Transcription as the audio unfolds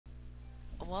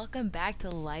welcome back to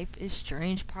Life is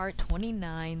Strange Part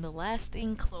 29. The last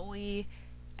thing Chloe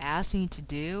asked me to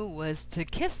do was to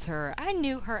kiss her. I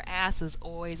knew her ass was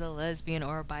always a lesbian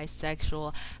or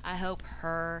bisexual. I hope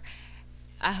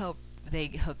they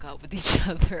hook up with each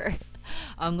other.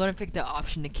 I'm gonna pick the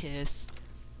option to kiss.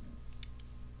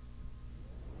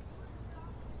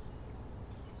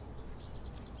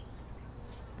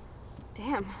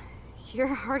 Damn, you're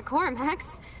hardcore,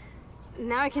 Max.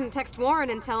 Now I can text Warren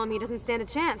and tell him he doesn't stand a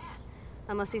chance.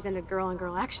 Unless he's into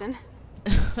girl-on-girl action.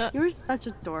 You're such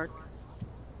a dork.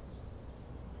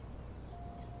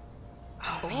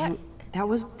 Oh, What? man, that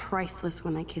was priceless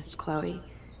when I kissed Chloe.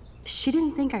 She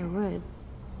didn't think I would.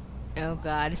 Oh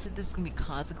god, I said there's gonna be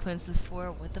consequences for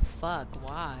it? What the fuck?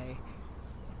 Why?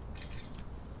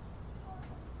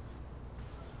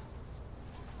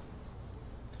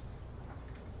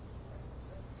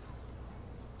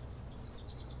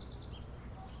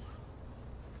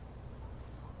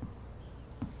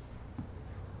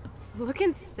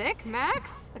 Looking sick,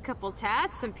 Max? A couple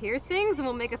tats, some piercings, and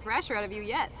we'll make a thrasher out of you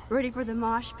yet. Ready for the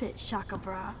mosh pit, Shaka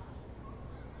Bra.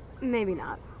 Maybe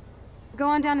not. Go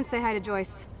on down and say hi to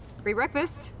Joyce. Free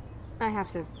breakfast. I have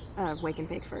to, wake and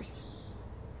bake first.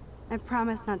 I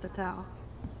promise not to tell.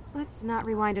 Let's not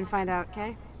rewind and find out,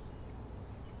 okay?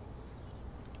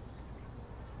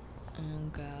 Oh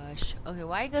gosh. Okay,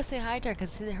 why you go say hi to her?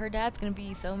 Cause her dad's gonna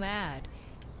be so mad.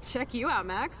 Check you out,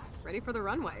 Max. Ready for the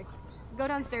runway. Go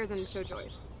downstairs and show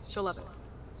Joyce. She'll love it.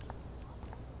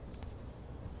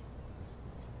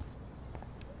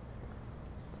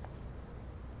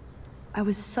 I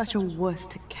was such a wuss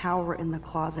to cower in the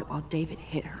closet while David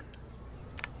hit her.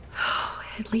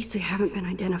 At least we haven't been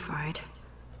identified.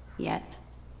 Yet.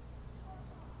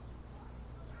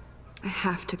 I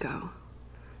have to go.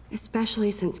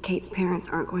 Especially since Kate's parents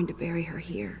aren't going to bury her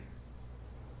here.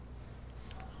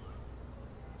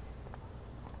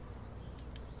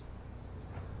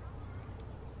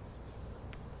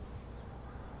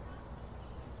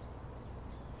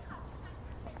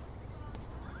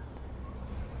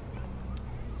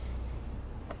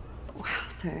 Wow,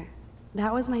 sir.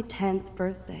 That was my 10th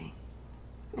birthday.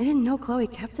 I didn't know Chloe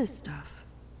kept this stuff.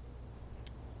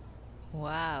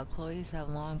 Wow, Chloe's have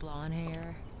long blonde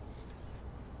hair.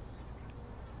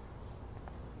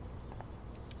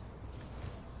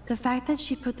 The fact that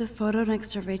she put the photo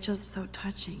next to Rachel's is so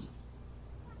touching.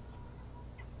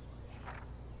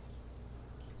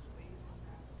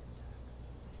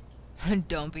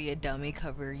 Don't be a dummy,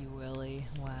 cover you Willie.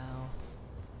 Wow.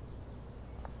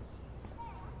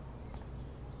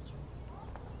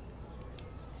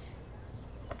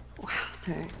 Wow,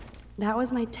 sir. That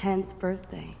was my 10th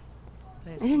birthday.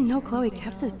 But I didn't is know there Chloe anything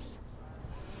kept else? this.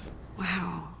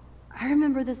 Wow. I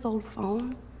remember this old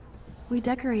phone. We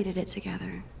decorated it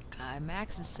together. God,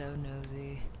 Max is so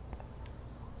nosy.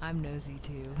 I'm nosy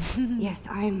too. Yes,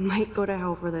 I might go to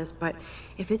hell for this, but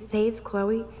if it saves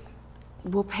Chloe,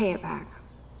 we'll pay it back.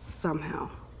 Somehow.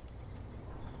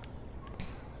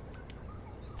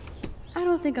 I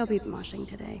don't think I'll be moshing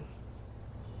today.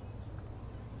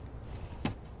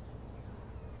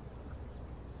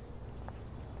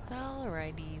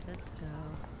 Alrighty, let's go.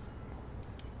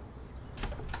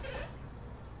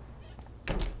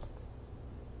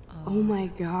 Oh my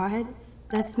god.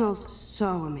 That smells so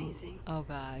amazing. Oh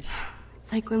gosh.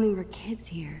 It's like when we were kids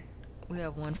here. We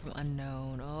have one from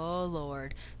unknown. Oh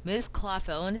lord. Miss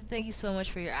Clawfell, I want to thank you so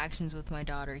much for your actions with my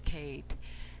daughter, Kate.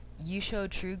 You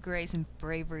showed true grace and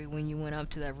bravery when you went up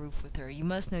to that roof with her. You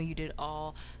must know you did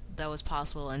all that was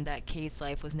possible and that Kate's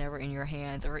life was never in your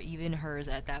hands or even hers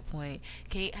at that point.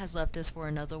 Kate has left us for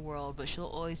another world, but she'll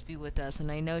always be with us,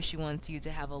 and I know she wants you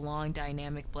to have a long,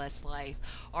 dynamic, blessed life.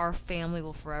 Our family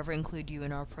will forever include you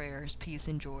in our prayers. Peace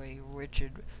and joy,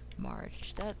 Richard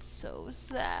March. That's so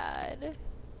sad.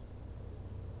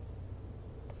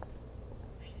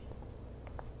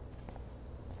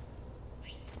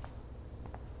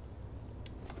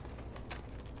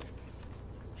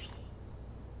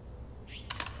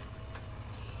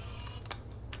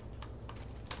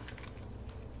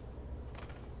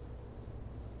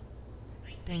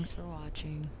 Thanks for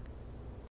watching.